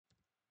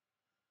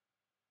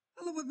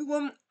Hello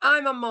everyone,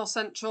 I'm on More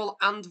Central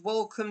and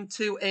welcome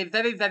to a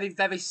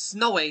very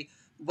snowy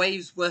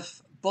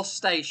Wavesworth bus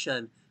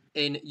station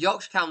in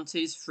Yorkshire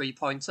County's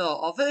 3.0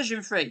 or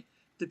version 3,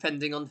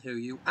 depending on who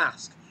you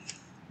ask.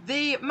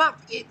 The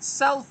map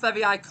itself,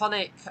 very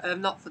iconic,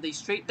 not for the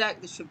street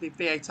deck. This should be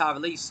B8R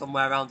release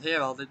somewhere around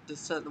here, or there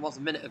certainly was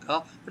a minute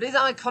ago, but it is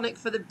iconic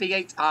for the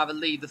B8R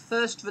release, the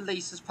first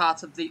release as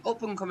part of the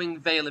up-and-coming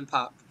Veiling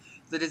Pack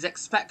that is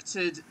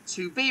expected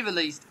to be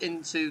released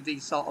into the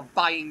sort of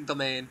buying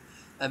domain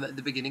at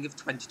the beginning of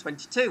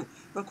 2022.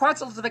 With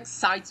quite a lot of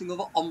exciting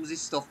other OMSI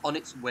stuff on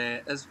its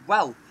way as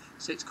well.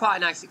 So it's quite a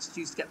nice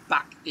excuse to get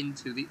back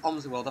into the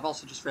OMSI world. I've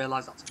also just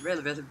realised that's a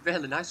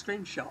really nice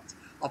screenshot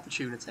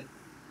opportunity.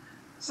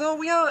 So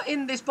we are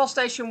in this bus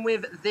station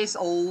with this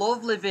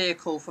lovely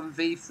vehicle from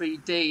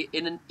V3D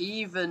in an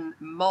even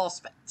more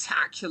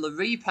spectacular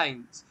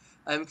repaint.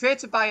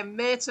 Created by a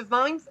mate of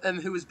mine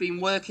who has been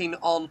working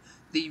on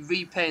the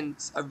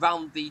repaints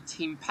around the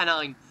Team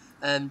Pennine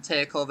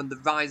takeover and the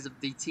rise of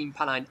the Team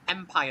Pennine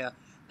empire.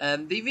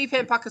 The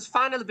repaint pack has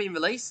finally been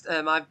released.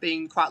 I've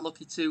been quite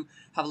lucky to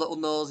have a little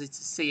nosy to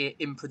see it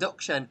in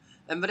production.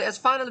 But it has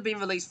finally been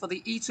released for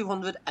the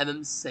E200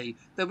 MMC.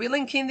 There'll be a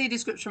link in the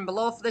description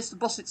below for this. The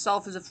bus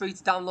itself is free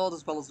to download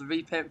as well as the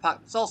repaint pack.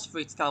 It's also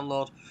free to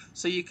download,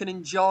 so you can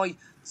enjoy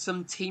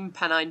some Team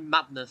Pennine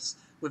madness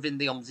within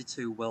the OMSI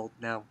 2 world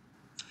now.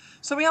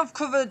 So we have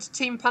covered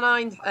Team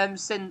Pennine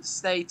since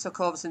they took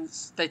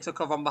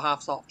over on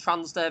behalf of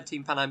Transdev,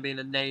 Team Pennine being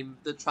a name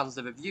that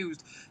Transdev have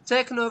used,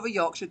 taken over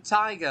Yorkshire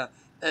Tiger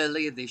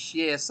earlier this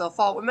year. So I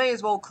thought we may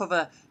as well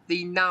cover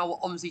the now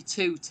OMSI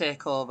 2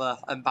 takeover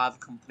by the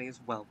company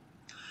as well.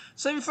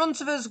 So in front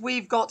of us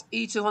we've got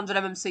E200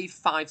 MMC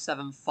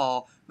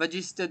 574,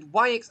 registered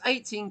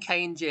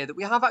YX18K&J that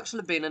we have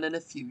actually been in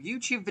a few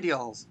YouTube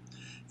videos.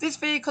 This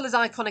vehicle is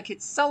iconic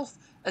itself,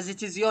 as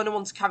it is the only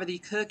one to carry the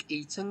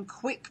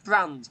KirkheatonQuick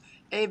brand.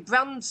 A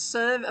brand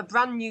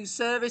new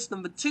service,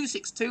 number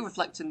 262,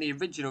 reflecting the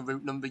original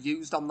route number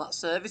used on that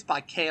service by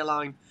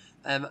K-Line.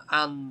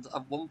 And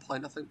at one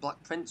point, I think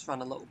Black Prince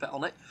ran a little bit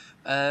on it.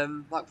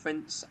 Black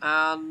Prince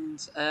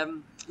and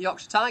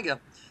Yorkshire Tiger.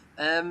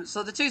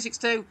 So the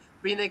 262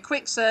 being a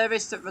quick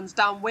service that runs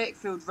down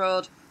Wakefield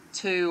Road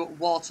to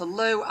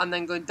Waterloo and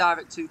then going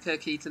direct to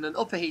Kirkheaton and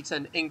Upper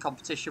Heaton in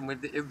competition with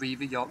the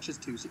Arriva Yorkshire's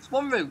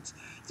 261 route.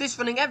 This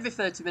running every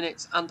 30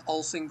 minutes and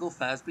all single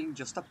fares being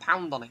just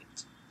 £1 on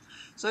it.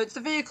 So it's the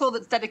vehicle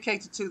that's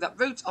dedicated to that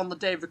route. On the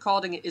day of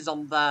recording, it is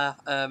on there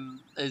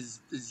as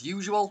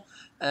usual.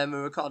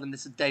 We're recording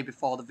this a day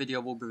before the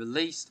video will be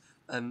released,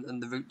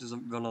 and the route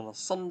doesn't run on a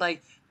Sunday.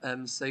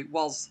 So it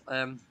was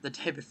the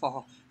day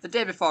before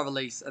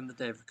release and the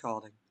day of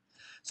recording.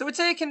 So we're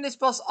taking this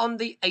bus on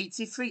the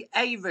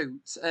 83A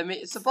route.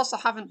 It's a bus I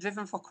haven't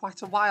driven for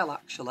quite a while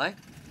actually.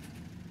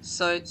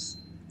 So it's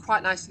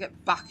quite nice to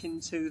get back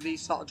into the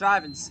sort of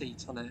driving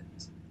seat on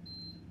it.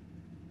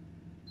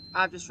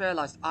 I've just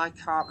realised I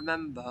can't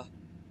remember.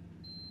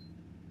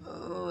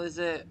 Oh, is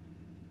it?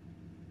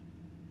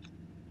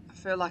 I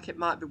feel like it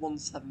might be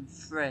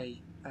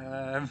 173.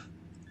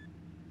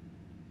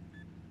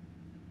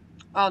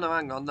 Oh no,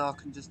 hang on. No, I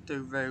can just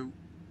do route.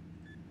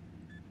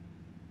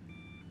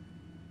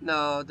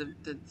 No, I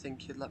didn't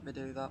think you'd let me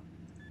do that.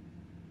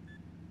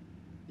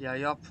 Yeah,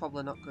 you're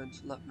probably not going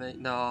to let me...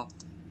 No,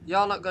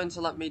 you're not going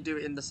to let me do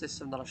it in the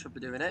system that I should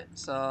be doing it,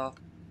 so...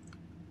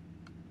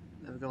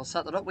 There we go, we'll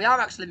set that up. We are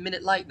actually a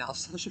minute late now,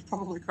 so I should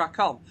probably crack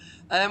on.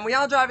 We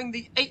are driving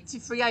the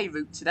 83A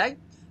route today,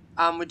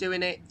 and we're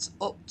doing it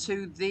up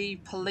to the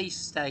police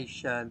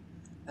station.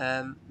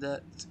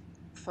 That,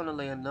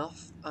 funnily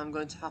enough, I'm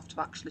going to have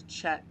to actually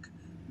check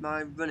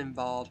my running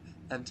board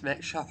to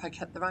make sure I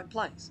get the right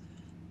place.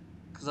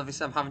 Because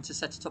obviously I'm having to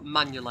set it up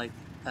manually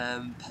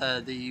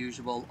per the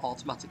usual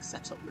automatic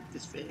setup with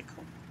this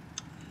vehicle.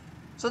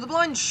 So the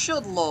blind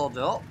should load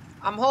up.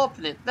 I'm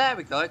hoping it. There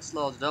we go, it's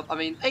loaded up. I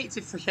mean,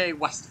 83A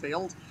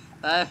Westfield.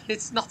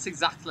 It's not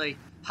exactly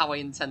how I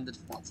intended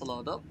for that to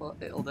load up, but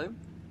it'll do.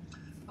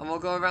 And we'll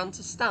go around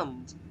to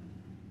stand.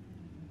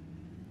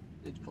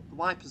 Need to put the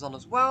wipers on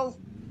as well.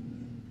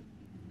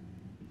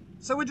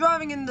 So we're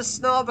driving in the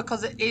snow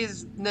because it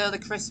is nearly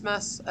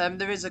Christmas.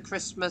 There is a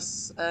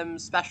Christmas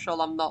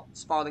special, I'm not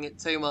spoiling it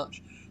too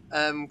much,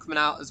 coming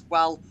out as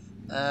well.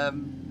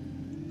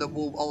 That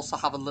will also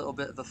have a little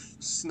bit of a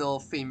snow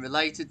theme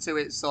related to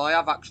it. So I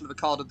have actually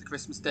recorded the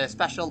Christmas Day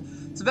special.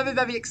 It's a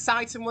very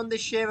exciting one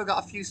this year. I've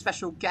got a few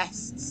special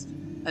guests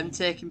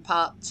taking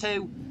part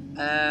too.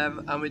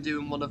 And we're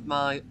doing one of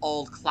my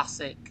old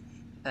classic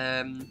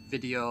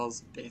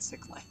videos,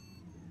 basically.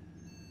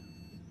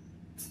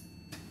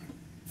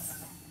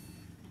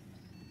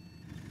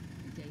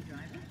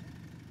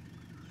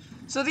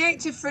 So the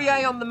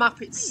 83A on the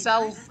map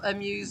itself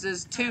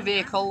uses two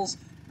vehicles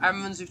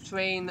and runs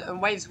between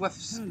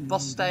Wavesworth's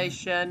bus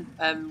station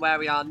and where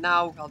we are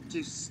now. I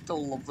do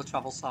still love the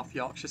Travel South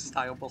Yorkshire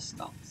style bus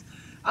stops.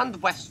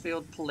 And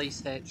Westfield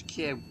Police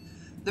HQ.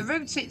 The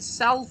route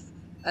itself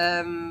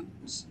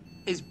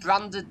is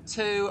branded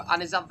to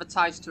and is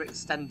advertised to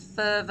extend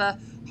further.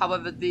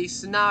 However, the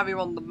scenario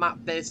on the map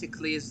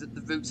basically is that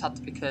the routes had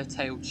to be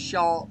curtailed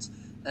short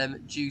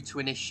due to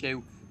an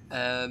issue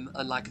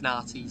unlike an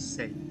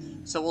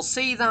RTC. So we'll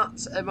see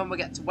that when we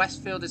get to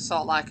Westfield is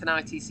sort of like an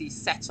ITC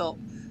setup.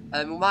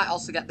 We might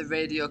also get the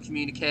radio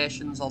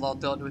communications, although I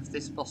don't know if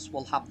this bus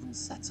will have them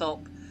set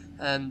up.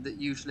 That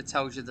usually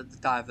tells you that the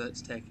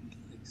divert's taking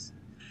place.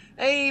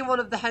 Hey, one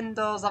of the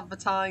Hendos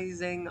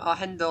advertising, or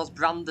Hendos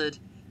branded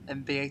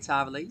B8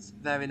 RLEs.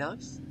 Very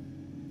nice.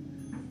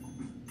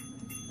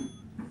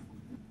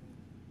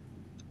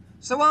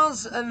 So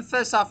as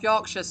first off,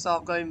 Yorkshire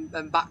sort of going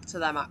back to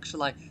them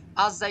actually,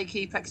 as they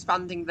keep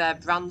expanding their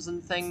brands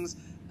and things,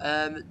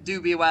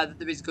 do be aware that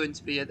there is going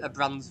to be a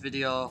brands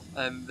video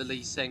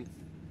releasing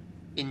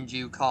in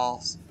due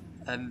course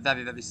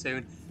very, very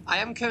soon. I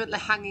am currently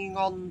hanging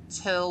on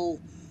till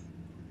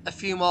a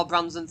few more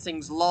brands and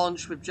things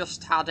launch. We've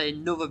just had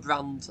another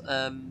brand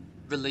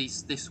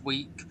release this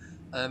week,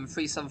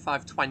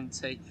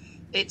 37520.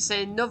 It's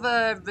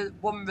another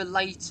one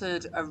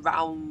related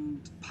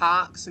around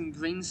parks and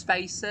green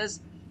spaces.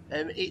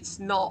 It's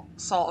not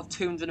sort of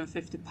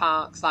 250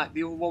 parks like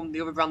the other one,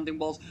 the other branding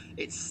was.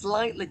 It's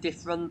slightly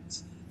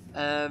different.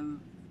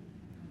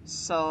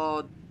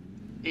 So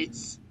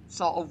it's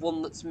sort of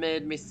one that's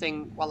made me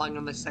think, well, hang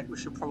on a sec, we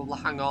should probably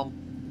hang on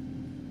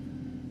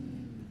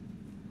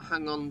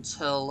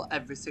till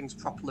everything's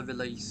properly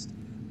released.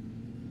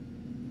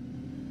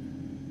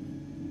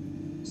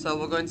 So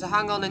we're going to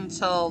hang on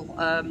until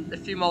a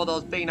few more of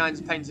those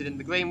B9s painted in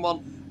the green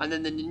one, and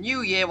then in the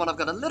new year when I've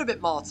got a little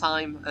bit more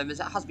time,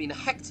 as it has been a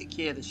hectic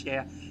year this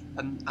year,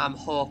 I'm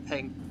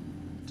hoping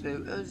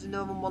to... Is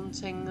no one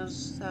wanting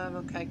us?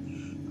 Okay.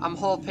 I'm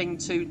hoping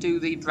to do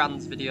the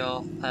brands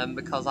video,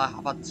 because I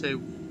have had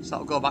to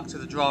sort of go back to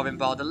the drawing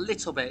board a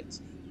little bit,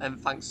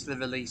 thanks to the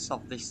release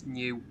of this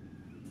new...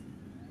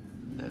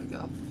 There we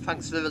go.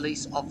 Thanks to the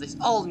release of this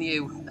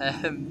all-new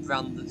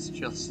brand that's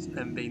just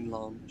been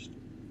launched.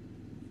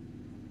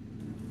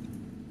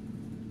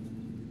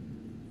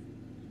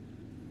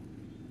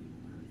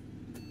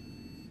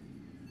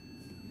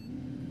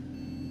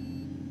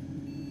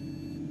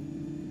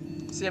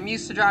 See, I'm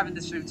used to driving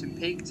this route in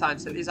peak time,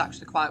 so it is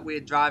actually quite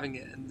weird driving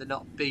it and there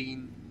not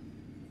being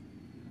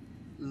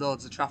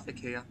loads of traffic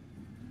here.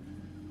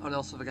 And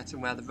also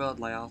forgetting where the road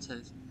layout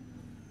is.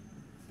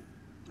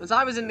 As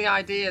I was in the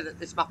idea that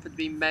this map had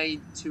been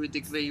made to a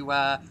degree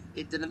where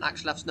it didn't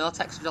actually have snow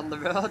textures on the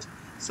road,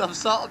 so I've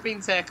sort of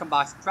been taken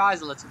by surprise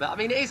a little bit. I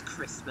mean, it is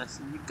Christmas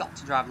and you've got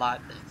to drive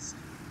like this,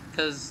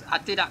 because I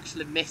did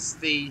actually miss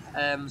the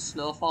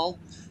snowfall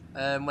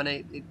when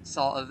it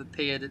sort of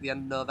appeared at the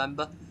end of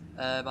November.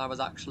 I was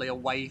actually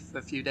away for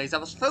a few days. I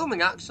was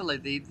filming actually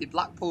the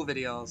Blackpool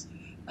videos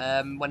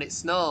when it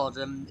snowed,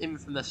 and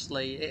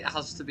infamously it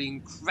has to be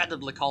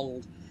incredibly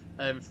cold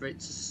for it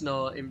to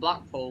snow in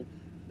Blackpool.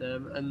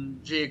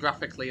 And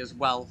geographically as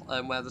well,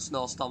 where the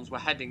snowstorms were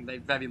heading, they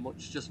very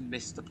much just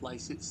missed the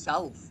place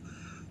itself.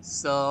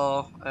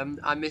 So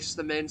I missed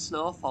the main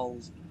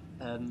snowfalls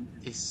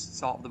this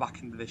sort of the back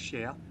end of this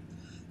year.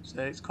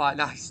 So it's quite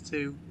nice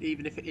to,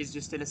 even if it is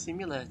just in a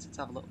simulator, to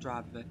have a little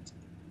drive of it.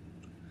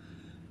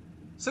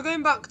 So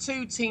going back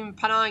to Team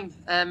Pennine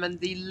and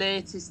the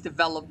latest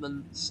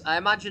developments, I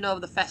imagine over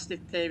the festive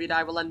period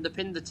I will end up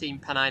in the Team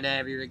Pennine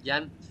area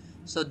again.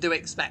 So do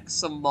expect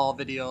some more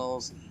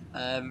videos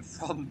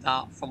from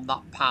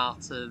that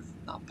part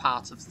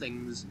of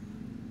things,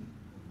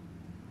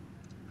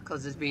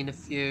 because there's been a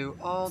few.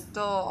 Oh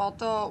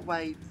don't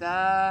wait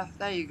there.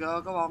 There you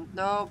go. Go on.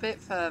 No, a bit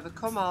further.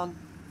 Come on,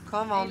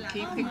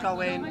 keep it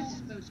going.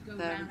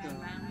 There we go.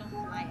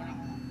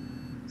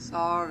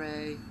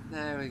 Sorry.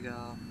 There we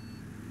go.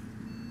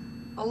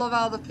 I love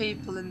how the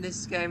people in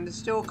this game, they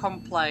still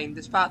complain,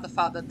 despite the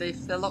fact that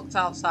if they looked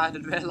outside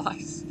and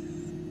realised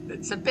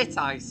it's a bit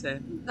icy.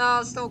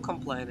 No, still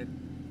complaining.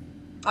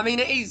 I mean,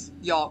 it is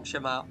Yorkshire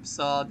map,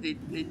 so it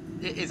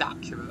is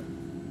accurate.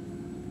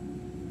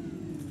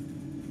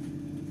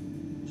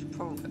 Should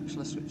probably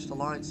actually switch the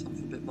lights on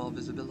for a bit more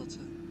visibility.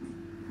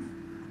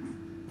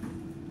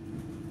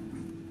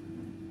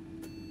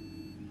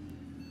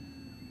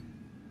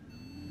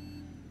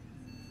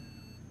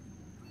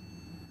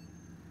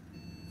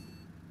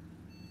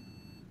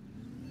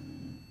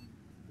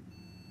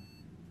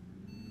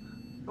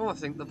 Oh, I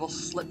think the bus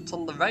slipped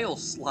on the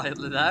rails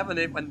slightly there when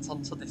it went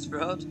onto this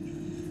road.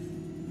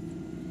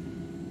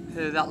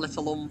 Heard that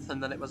little umph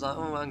and then it was like,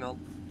 oh, hang on.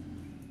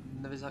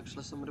 And there is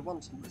actually somebody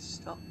wanting this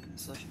stop,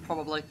 so I should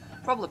probably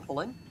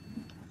pull in.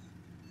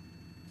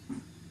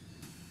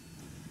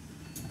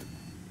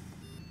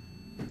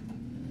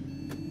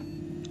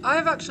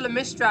 I've actually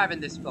missed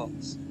driving this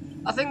bus.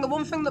 I think the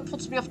one thing that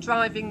puts me off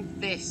driving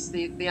this,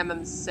 the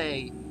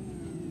MMC,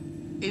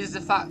 is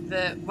the fact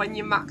that when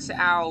you max it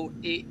out,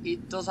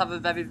 it does have a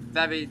very,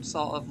 very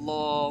sort of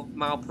low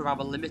mile per hour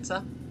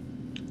limiter.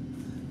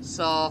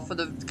 So for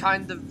the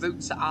kind of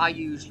routes that I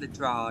usually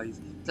drive,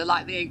 they're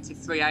like the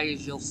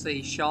 83As you'll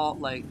see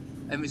shortly,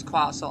 and it's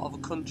quite sort of a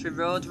country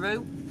road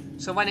route.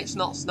 So when it's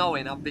not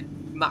snowing, I've been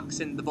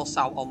maxing the bus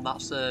out on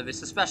that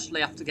service,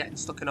 especially after getting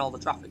stuck in all the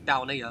traffic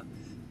down here,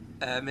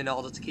 in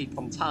order to keep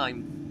on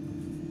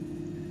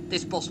time.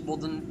 This bus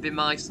wouldn't be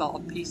my sort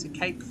of piece of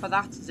cake for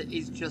that, as it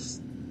is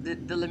just the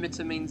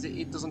limiter means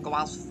it doesn't go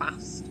as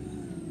fast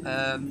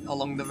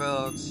along the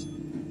roads.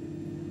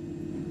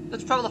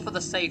 It's probably for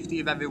the safety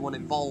of everyone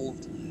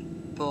involved,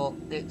 but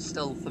it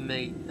still, for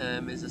me,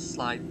 is a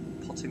slight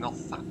putting off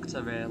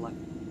factor, really.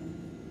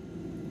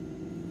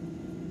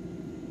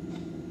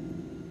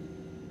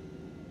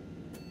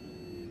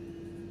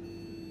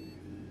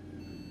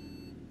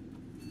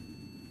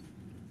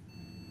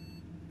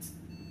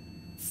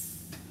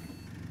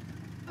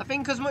 I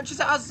think as much as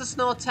it has the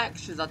snow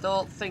textures, I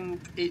don't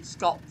think it's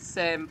got the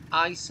same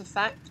ice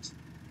effect.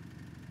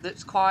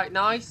 That's quite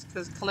nice,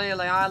 because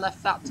clearly I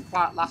left that to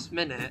quite last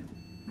minute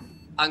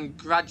and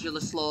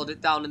gradually slowed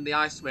it down in the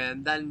iceway,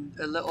 and then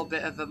a little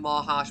bit of a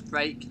more harsh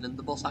braking, and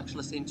the bus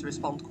actually seemed to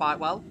respond quite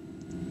well.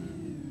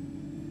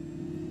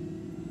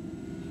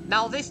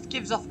 Now this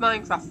gives off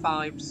Minecraft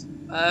vibes.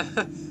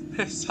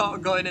 It's sort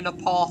of going in a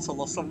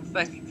portal or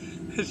something.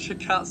 You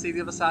can't see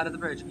the other side of the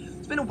bridge.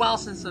 It's been a while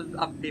since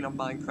I've been on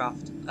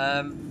Minecraft.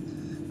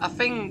 I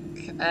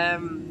think,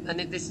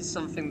 this is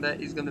something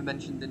that is going to be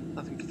mentioned in,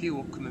 I think, a few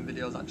upcoming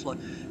videos, actually,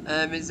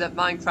 is that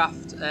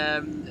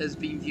Minecraft has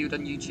been viewed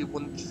on YouTube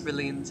 1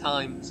 trillion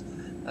times.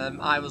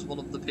 I was one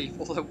of the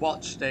people that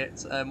watched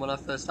it when I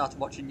first started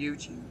watching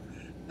YouTube.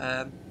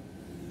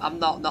 I'm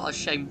not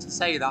ashamed to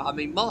say that. I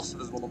mean, most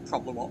of us will have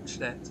probably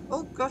watched it.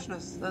 Oh,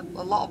 goodness, a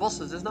lot of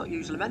buses. There's not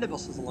usually many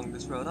buses along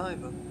this road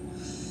either.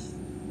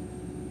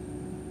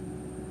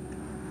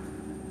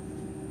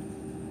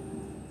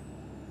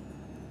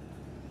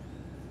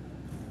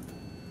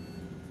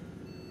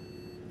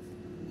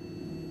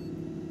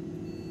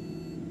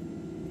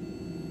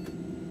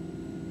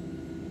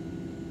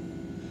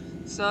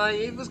 So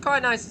it was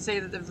quite nice to see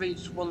that they've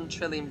reached 1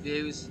 trillion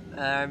views.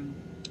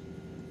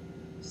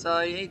 So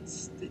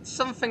it's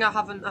something I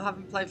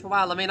haven't played for a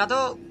while. I mean,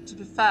 to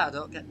be fair, I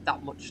don't get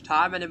that much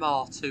time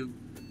anymore to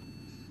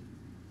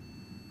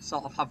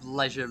sort of have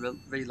leisure,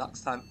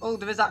 relax time. Oh,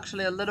 there is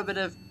actually a little bit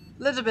of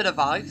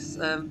ice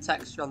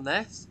texture on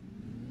this,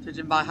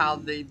 judging by how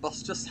the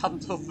bus just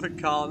handled the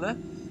corner.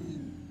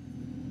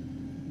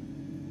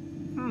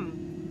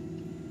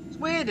 It's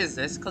weird, is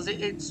this? Because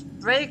it's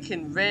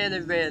braking really,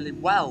 really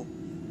well.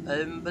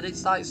 But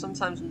it's like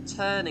sometimes when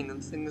turning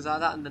and things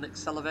like that and then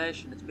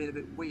acceleration, it's been a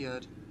bit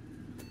weird.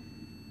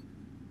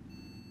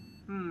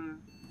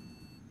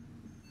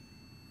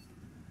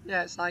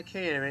 Yeah, it's like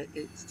here,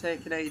 it's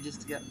taken ages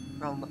to get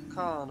around that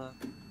corner.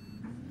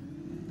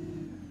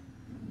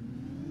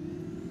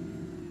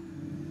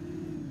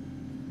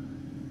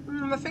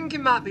 I think it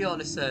might be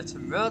only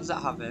certain roads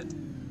that have it.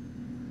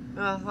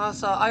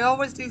 Also, I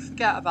always do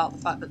forget about the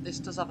fact that this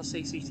does have a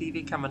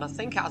CCTV camera, and I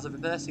think it has a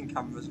reversing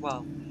camera as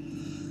well.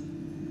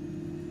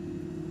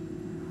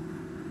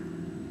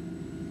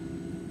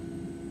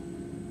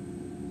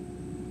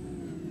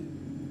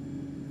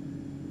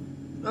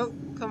 Oh,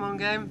 come on,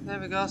 game. There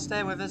we go.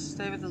 Stay with us.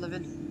 Stay with the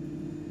living.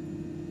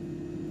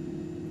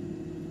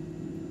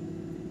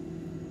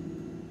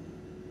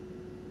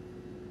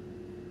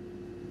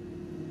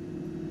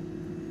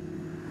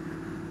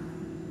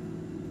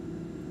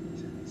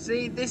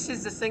 See, this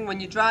is the thing, when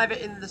you drive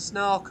it in the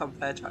snow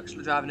compared to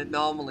actually driving it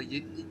normally,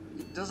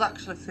 it does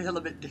actually feel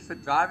a bit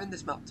different driving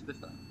this map, to be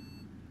fair.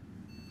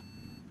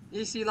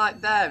 You see,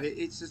 like there,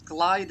 it's just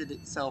glided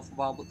itself a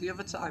while, but the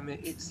other time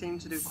it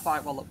seemed to do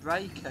quite well at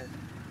braking.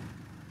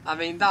 I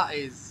mean,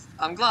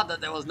 I'm glad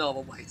that there was no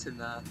one waiting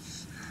there.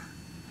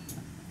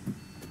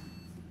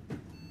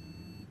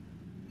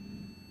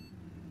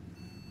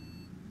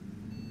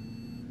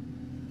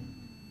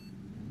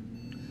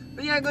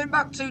 But yeah, going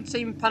back to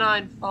Team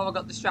Pennine before I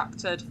got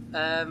distracted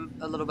a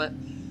little bit.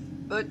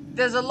 But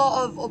there's a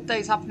lot of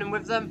updates happening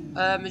with them,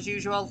 as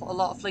usual, a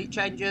lot of fleet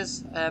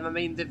changes. I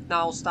mean, they've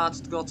now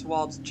started to go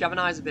towards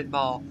Geminis a bit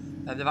more.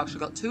 They've actually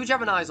got 2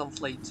 Geminis on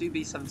fleet, 2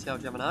 B70L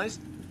Geminis.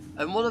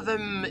 And one of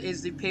them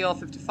is the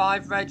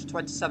PO55 Reg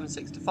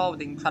 2764 with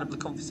the incredibly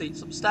comfy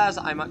seats upstairs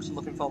that I'm actually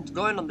looking forward to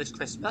going on this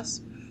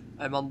Christmas.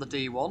 On the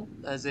D1,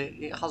 as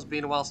it has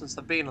been a while since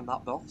I've been on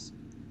that bus.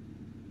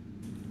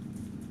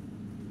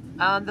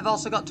 And they've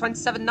also got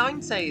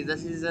 2790.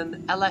 This is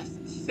an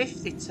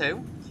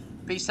LF52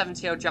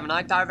 B70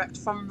 Gemini, direct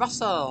from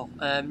Rosso,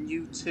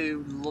 new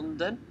to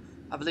London.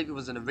 I believe it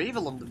was an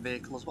Arriva London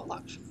vehicle as well,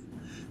 actually.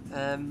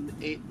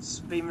 It's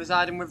been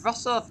residing with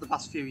Rosso for the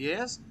past few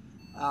years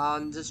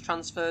and has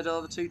transferred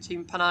over to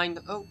Team Pennine.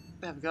 Oh,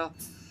 there we go.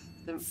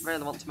 Didn't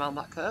really want to mount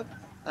that curb.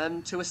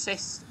 To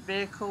assist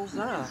vehicles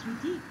there.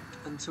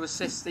 And to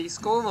assist the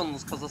school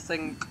runs, because I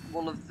think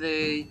one of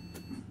the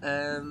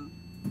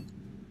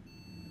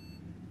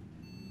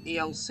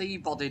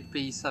ELC-bodied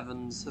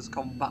B7s has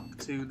come back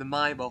to the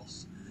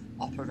MyBus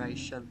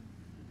operation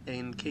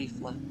in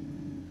Keighley.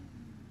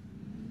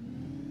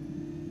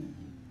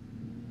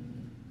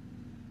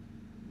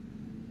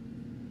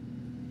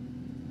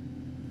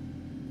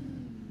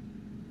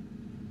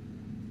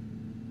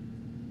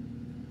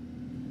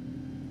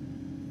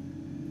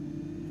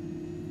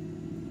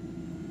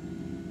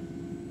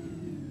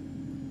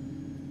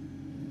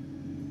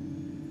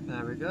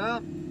 we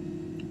go.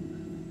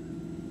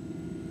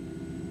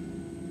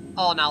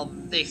 Oh, now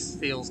this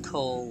feels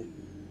cool.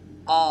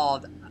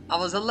 Oh, I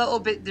was a little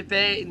bit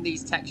debating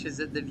these textures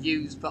that they've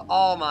used, but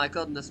oh my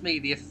goodness me,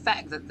 the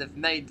effect that they've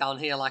made down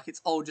here, like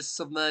it's all just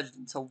submerged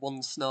into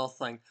one snow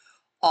thing.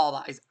 Oh,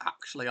 that is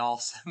actually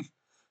awesome.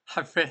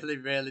 I really,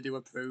 really do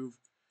approve.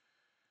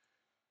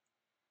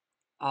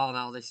 Oh,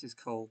 now this is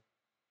cool.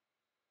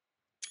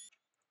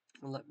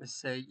 Let me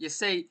see. You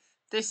see,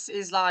 this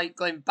is like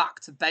going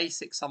back to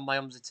basics on my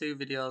OMSI 2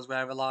 videos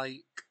where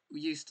we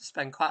used to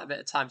spend quite a bit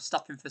of time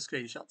stopping for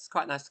screenshots. It's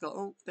quite nice to go,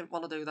 oh, didn't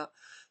want to do that.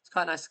 It's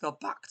quite nice to go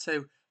back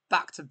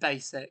to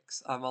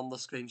basics. I'm on the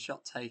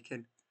screenshot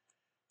taking.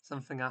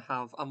 Something I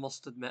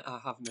must admit I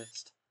have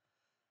missed.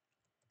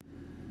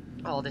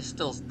 Oh, this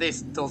does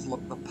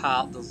look the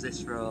part, does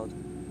this road.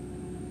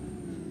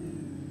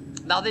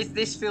 Now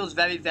this feels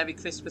very, very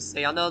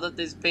Christmassy. I know that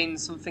there's been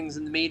some things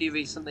in the media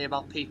recently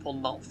about people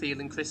not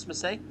feeling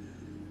Christmassy.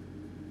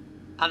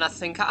 And I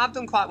think I've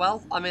done quite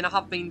well. I mean, I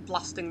have been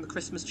blasting the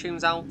Christmas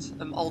tunes out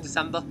all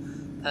December.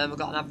 I've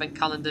got an advent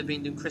calendar,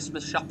 been doing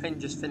Christmas shopping,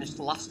 just finished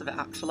the last of it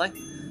actually.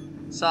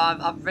 So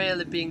I've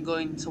really been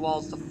going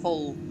towards the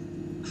full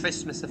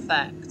Christmas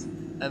effect.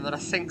 But I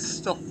think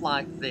stuff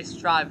like this,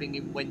 driving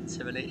in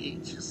winter, and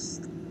it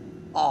just...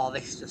 Oh,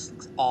 this just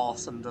looks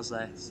awesome, does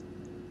this?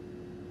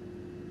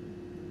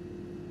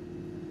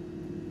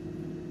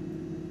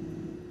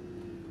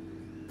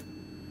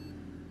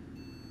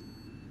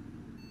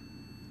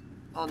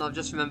 Oh no, I've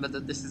just remembered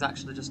that this is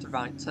actually just a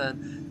right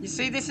turn. You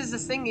see, this is the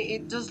thing,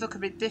 it does look a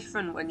bit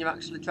different when you're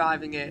actually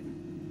driving it.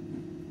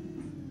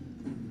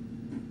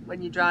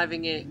 When you're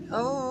driving it...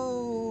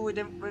 Oh, we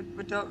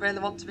don't really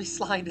want to be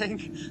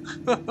sliding.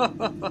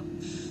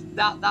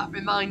 That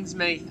reminds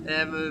me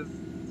of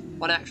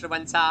when I actually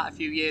went out a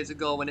few years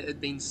ago when it had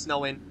been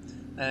snowing.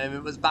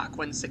 It was back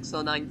when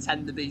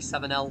 60910, the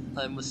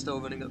B7L, was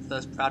still running at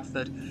First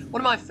Bradford.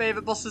 One of my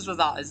favourite buses with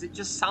that is it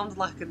just sounds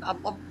like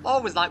I've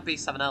always liked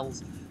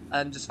B7Ls,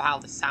 just for how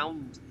they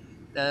sound.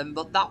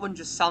 But that one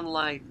just sounded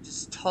like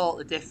just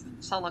totally different.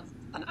 It sounded like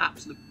an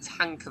absolute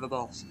tank of a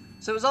bus.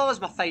 So it was always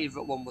my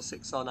favourite one was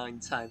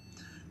 60910.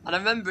 And I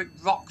remember it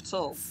rocked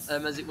up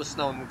as it was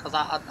snowing because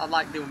I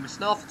like doing my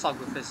snow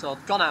photography, so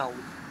I'd gone out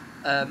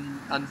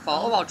and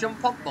thought, oh, I'll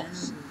jump on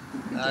bus.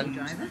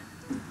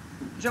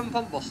 Jump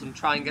on bus and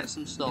try and get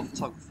some snow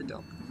photography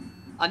done.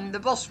 And the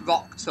bus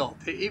rocked up.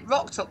 It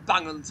rocked up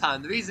bang on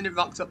time. The reason it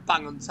rocked up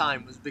bang on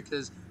time was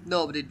because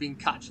nobody had been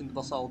catching the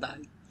bus all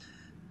day.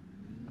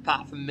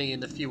 Apart from me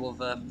and a few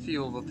other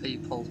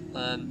people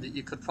that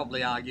you could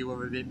probably argue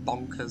were a bit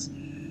bonkers,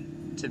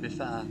 to be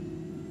fair.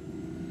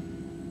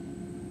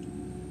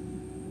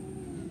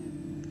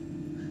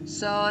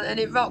 So, and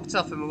it rocked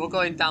up and we were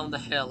going down the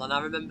hill and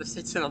I remember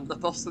sitting on the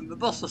bus and the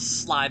bus was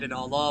sliding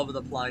all over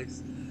the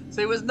place.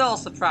 So it was no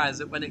surprise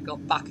that when it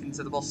got back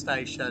into the bus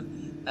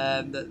station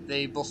that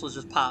the bus was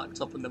just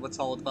parked up and they were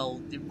told,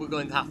 well, we're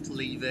going to have to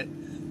leave it.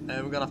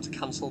 We're going to have to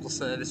cancel the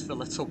service for a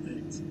little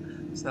bit.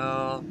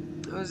 So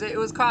it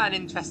was quite an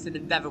interesting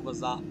endeavour was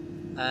that.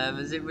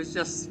 As it was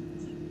just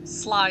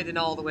sliding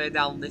all the way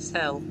down this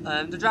hill.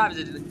 The drivers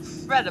did an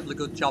incredibly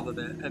good job of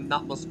it, and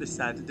that must be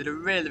said. They did a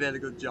really, really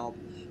good job.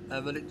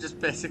 And it just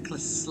basically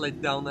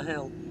slid down the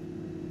hill.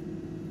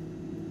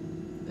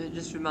 It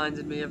just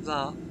reminded me of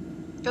that.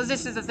 Because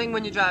this is the thing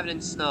when you're driving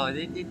in snow,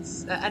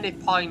 it's at any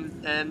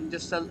point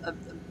just a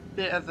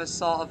bit of a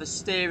sort of a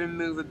steering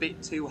move a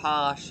bit too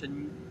harsh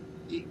and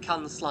it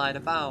can slide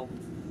about.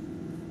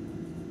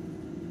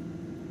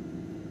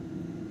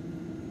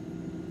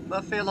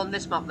 But I feel on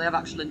this map they have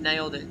actually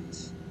nailed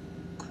it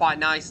quite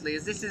nicely,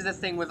 as this is the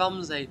thing with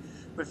OMSI,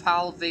 with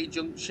how the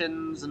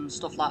junctions and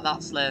stuff like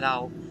that's laid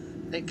out.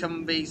 It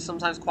can be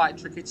sometimes quite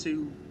tricky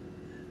to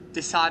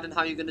decide on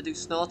how you're going to do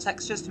snow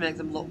textures to make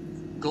them look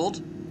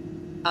good.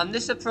 And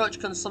this approach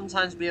can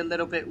sometimes be a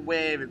little bit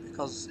wary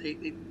because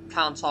it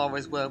can't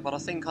always work, but I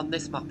think on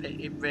this map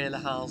it really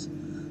has.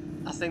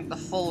 I think the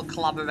full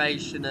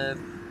collaboration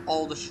of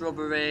all the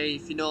shrubbery,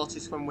 if you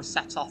notice when we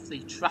set off the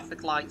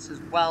traffic lights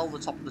as well, the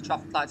top of the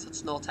traffic lights had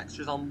snow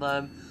textures on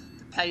them,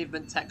 the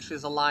pavement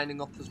textures are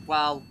lining up as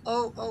well.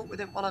 Oh, we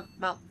didn't want to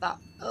mount that.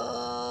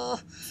 Oh,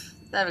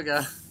 there we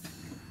go.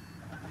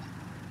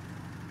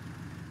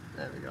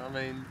 There we go, I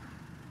mean,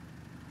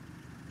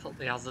 put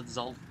the hazards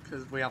on,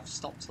 because we have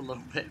stopped a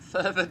little bit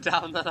further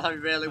down than I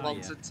really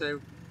wanted to.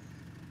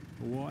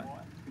 What?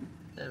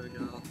 There we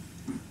go.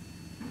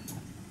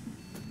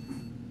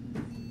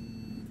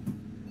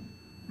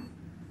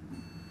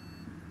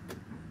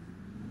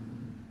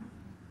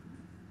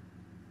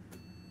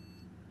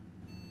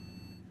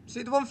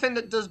 See, the one thing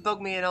that does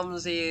bug me in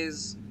OMSI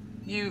is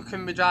you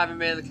can be driving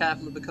really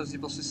carefully because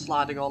your bus is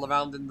sliding all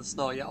around in the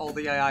snow, yet all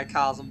the AI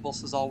cars and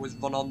buses always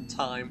run on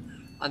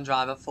time and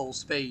drive at full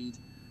speed.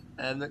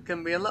 And it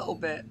can be a little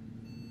bit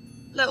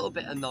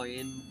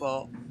annoying,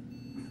 but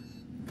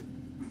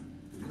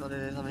what it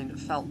is, I mean, it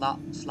felt that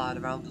slide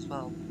around as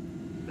well.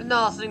 But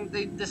no, I think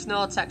the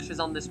snow textures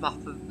on this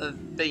map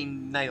have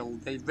been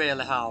nailed, they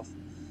really have.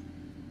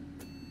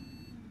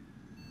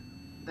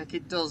 Like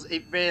it does,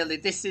 it really,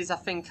 this is, I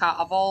think, out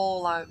of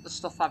all like the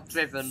stuff I've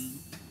driven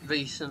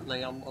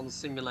recently on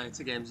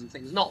simulator games and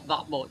things, not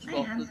that much,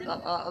 but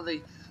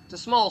the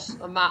small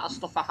amount of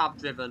stuff I have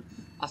driven,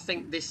 I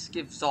think this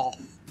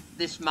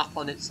map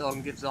on its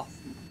own gives off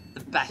the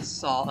best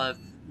sort of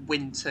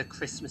winter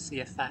Christmassy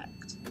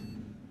effect.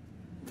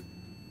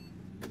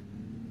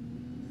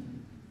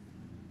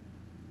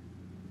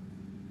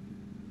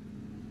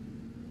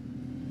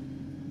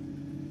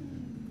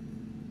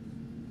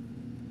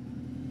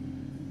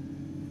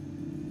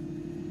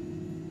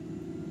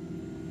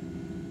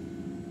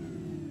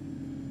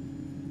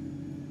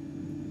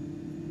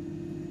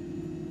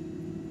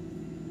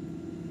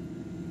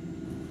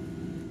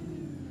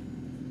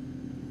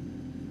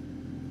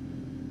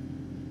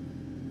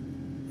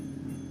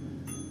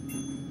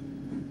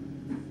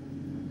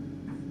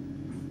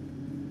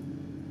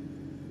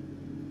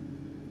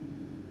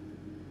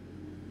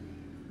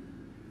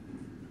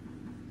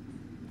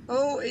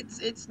 Oh,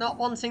 it's not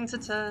wanting to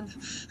turn.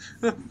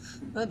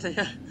 Oh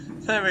dear.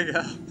 There we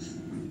go.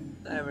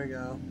 There we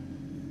go.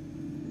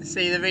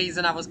 See, the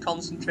reason I was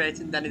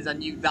concentrating then is I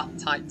knew that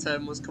tight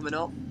turn was coming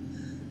up.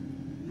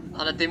 And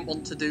I didn't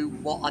want to do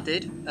what I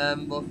did,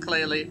 but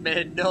clearly it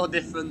made no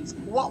difference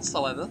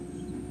whatsoever.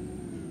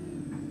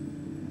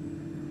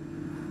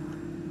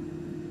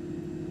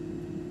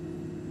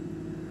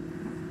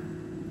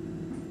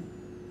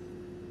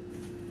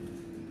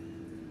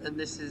 And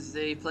this is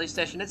the police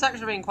station. It's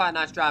actually been quite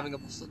nice driving a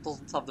bus that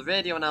doesn't have the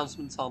radio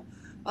announcements on.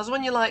 As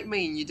when you're like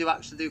me and you do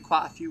actually do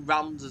quite a few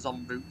rounders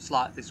on routes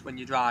like this when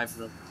you drive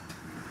them.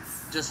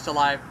 Just to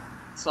like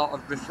sort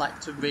of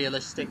reflect a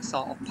realistic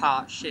sort of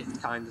part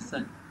shift kind of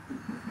thing.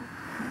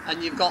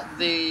 And you've got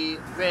the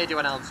radio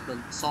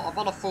announcement sort of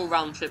on a full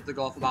round trip they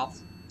go for about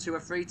 2 or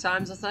 3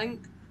 times, I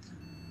think.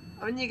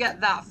 And when you get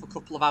that for a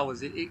couple of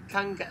hours, it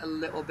can get a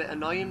little bit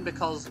annoying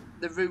because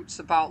the route's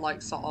about like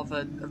sort of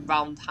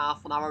around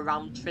half an hour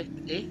round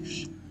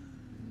trip-ish.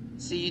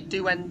 So you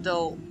do end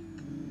up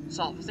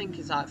sort of, I think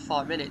it's like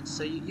 4 minutes,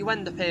 so you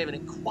end up hearing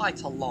it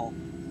quite a lot.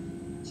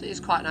 So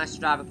it's quite nice to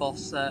drive a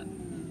bus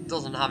that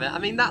doesn't have it. I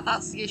mean,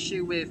 that's the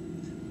issue with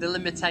the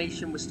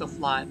limitation with stuff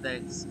like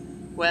this,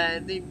 where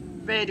the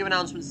radio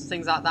announcements and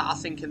things like that I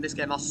think in this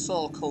game are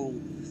so cool.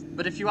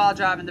 But if you are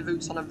driving the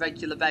routes on a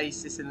regular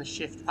basis in the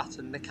shift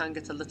pattern, they can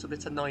get a little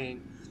bit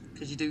annoying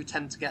because you do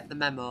tend to get the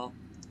memo.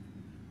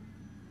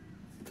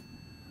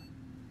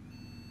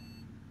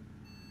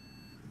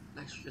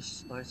 Let's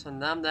just slow it on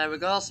down. There we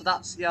go. So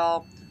that's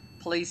your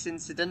police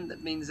incident.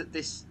 That means that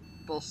this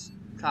bus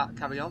can't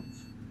carry on.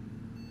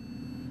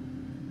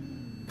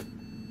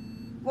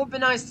 Would be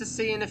nice to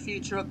see in a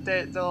future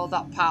update though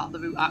that part of the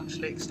route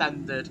actually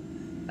extended,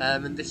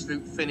 and this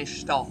route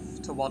finished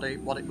off to what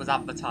it was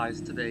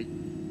advertised to be.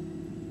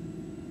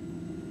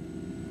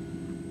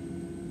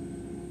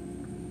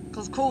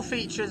 Because cool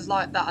features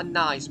like that are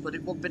nice, but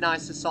it would be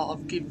nice to sort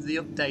of give the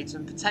update,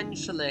 and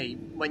potentially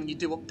when you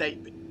do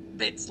update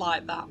bits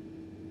like that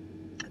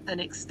and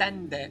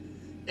extend it,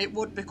 it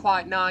would be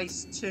quite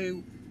nice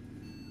to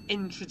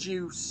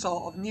introduce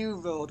sort of new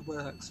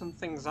roadworks and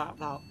things like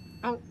that.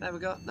 Oh, there we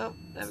go. No,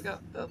 there we go.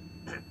 Oh.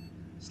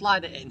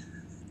 Slide it in.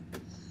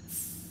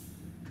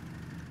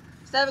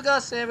 So there we go.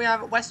 So here we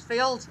are at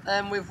Westfield,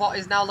 with what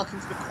is now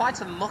looking to be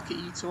quite a mucky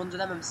E200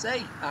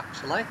 MMC,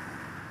 actually.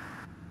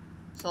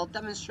 So I'll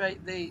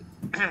demonstrate the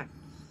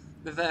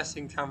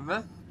reversing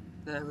camera.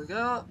 There we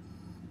go.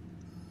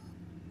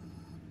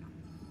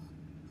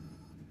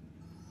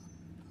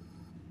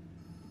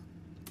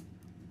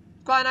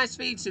 Quite a nice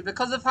feature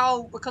because of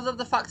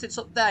the fact it's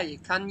up there. You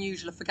can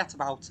usually forget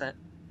about it,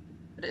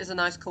 but it is a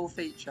nice, cool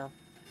feature.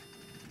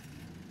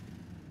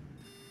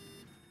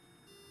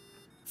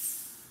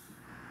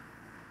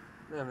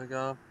 There we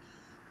go,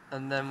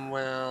 and then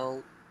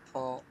we'll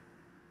put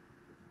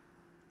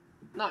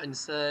not in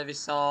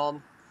service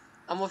on,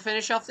 and we'll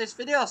finish off this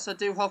video. So I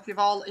do hope you've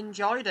all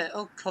enjoyed it.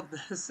 Oh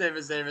goodness,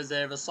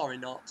 000. Sorry,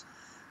 not.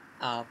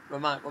 We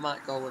might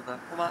go with it.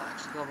 We might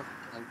actually go with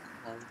a blank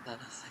one then,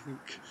 I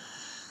think.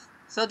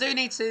 So I do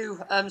need to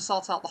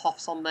sort out the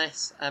HOFs on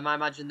this. I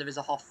imagine there is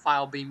a HOF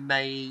file being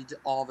made,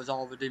 or is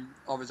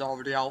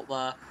already out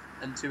there,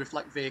 and to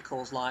reflect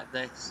vehicles like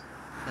this.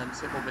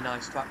 So it will be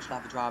nice to actually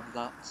have a drive of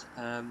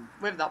that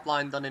with that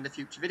blind done in a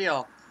future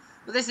video.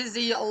 But this is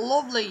the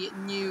lovely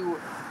new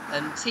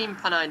Team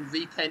Pennine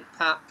repaint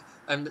pack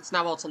that's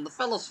now out on the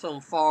Fellas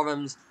Film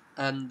forums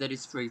that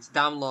is free to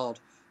download.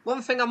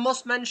 One thing I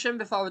must mention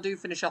before I do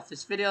finish off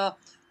this video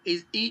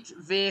is each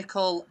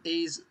vehicle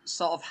is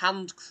sort of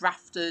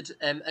handcrafted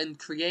and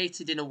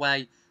created in a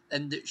way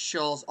that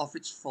shows off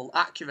its full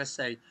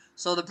accuracy.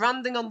 So the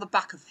branding on the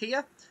back of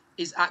here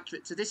is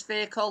accurate to this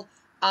vehicle,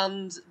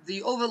 and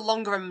the other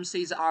longer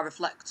MMCs that are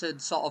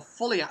reflected sort of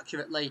fully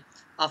accurately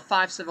are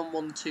 5, 7,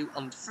 1, 2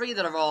 and 3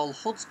 that are all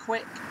Hoods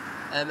Quick.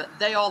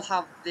 They all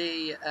have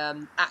the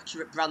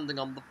accurate branding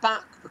on the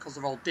back because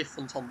they're all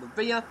different on the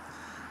rear.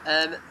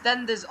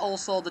 Then there's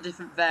also the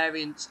different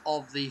variants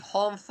of the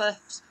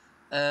Hornfifs.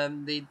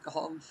 The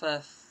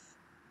Hornfif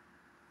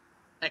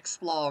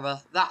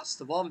Explorer, that's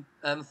the one.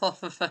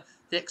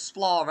 the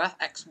Explorer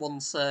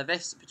X1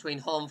 service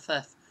between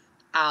Holmfirth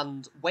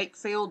and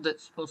Wakefield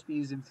that's supposed to be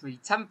using 3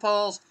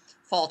 tempos,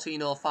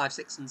 1405,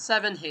 6 and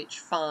 7,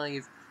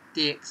 H5,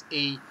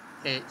 DXE,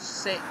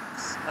 H6,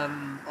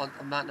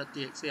 or might not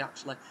DXE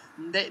actually.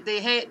 The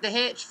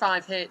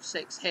H5,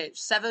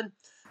 H6,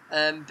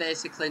 H7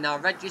 basically now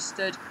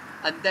registered,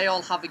 and they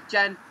all have,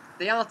 again,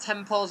 they are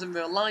tempos in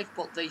real life,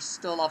 but they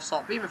still have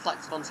sort of been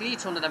reflected onto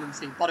each one of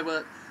MMC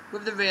bodywork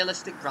with the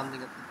realistic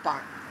branding at the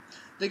back.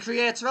 The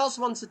creator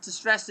also wanted to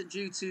stress that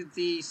due to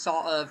the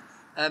sort of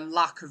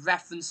lack of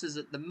references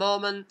at the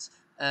moment,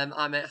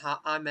 I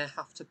may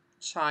have to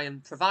try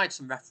and provide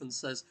some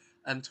references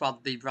to add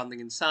the branding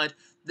inside.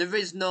 There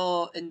is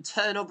no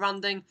internal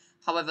branding,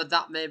 however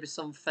that may be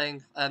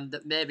something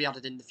that may be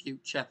added in the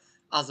future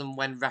as and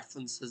when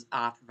references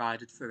are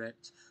provided for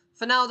it.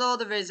 For now though,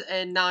 there is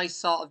a nice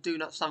sort of do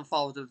not stand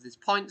forward with this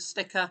point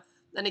sticker,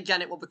 and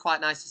again it will be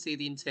quite nice to see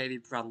the interior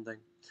branding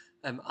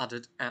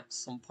added at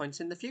some point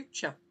in the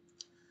future.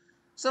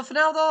 So for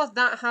now though,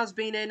 that has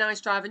been a nice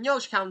drive in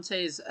Yorkshire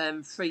County's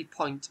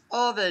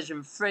 3.0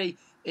 version 3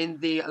 in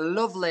the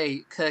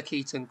lovely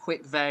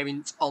KirkheatonQuick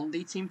variant on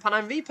the Team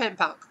Pennine repaint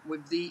pack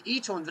with the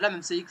E200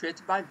 MMC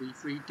created by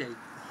V3D.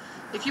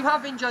 If you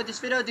have enjoyed this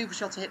video, do be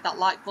sure to hit that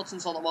like button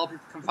so that more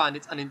people can find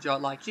it and enjoy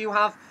it like you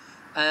have.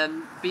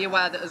 Be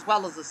aware that, as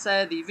well as I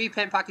say, the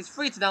repaint pack is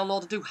free to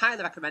download. I do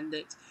highly recommend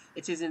it.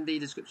 It is in the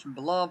description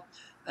below.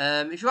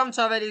 If you haven't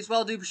already as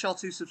well, do be sure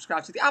to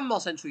subscribe to the And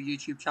More Central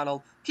YouTube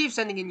channel. Keep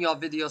sending in your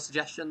video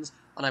suggestions,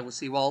 and I will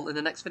see you all in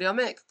the next video I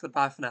make.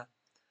 Goodbye for now.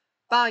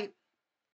 Bye.